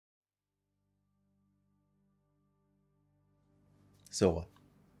So what?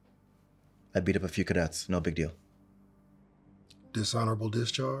 I beat up a few cadets, no big deal. Dishonorable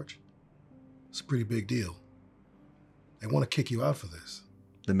discharge? It's a pretty big deal. They want to kick you out for this.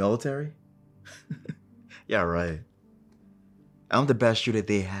 The military? Yeah, right. I'm the best shooter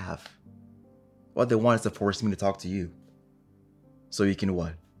they have. What they want is to force me to talk to you. So you can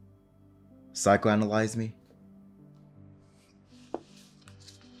what? Psychoanalyze me?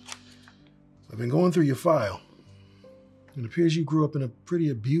 I've been going through your file. It appears you grew up in a pretty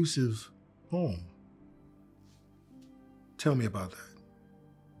abusive home. Tell me about that.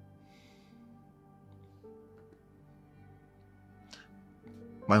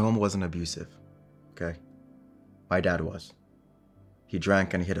 My home wasn't abusive, okay? My dad was. He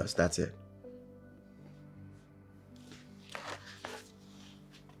drank and hit us, that's it.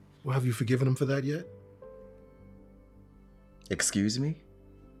 Well, have you forgiven him for that yet? Excuse me?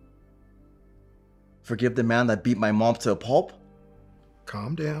 Forgive the man that beat my mom to a pulp?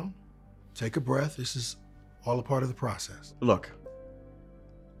 Calm down. Take a breath. This is all a part of the process. Look,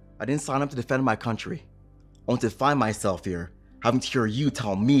 I didn't sign up to defend my country. I want to find myself here, having to hear you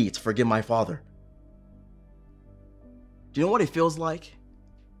tell me to forgive my father. Do you know what it feels like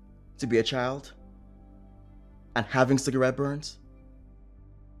to be a child and having cigarette burns?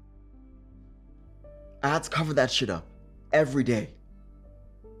 I had to cover that shit up every day.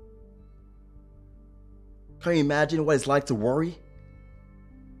 Can you imagine what it's like to worry?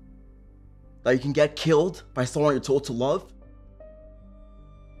 That you can get killed by someone you're told to love?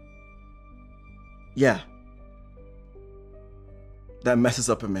 Yeah. That messes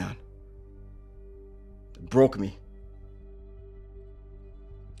up a man. It broke me.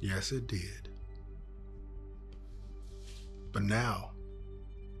 Yes, it did. But now,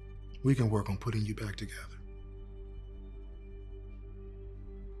 we can work on putting you back together.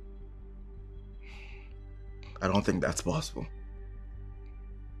 I don't think that's possible.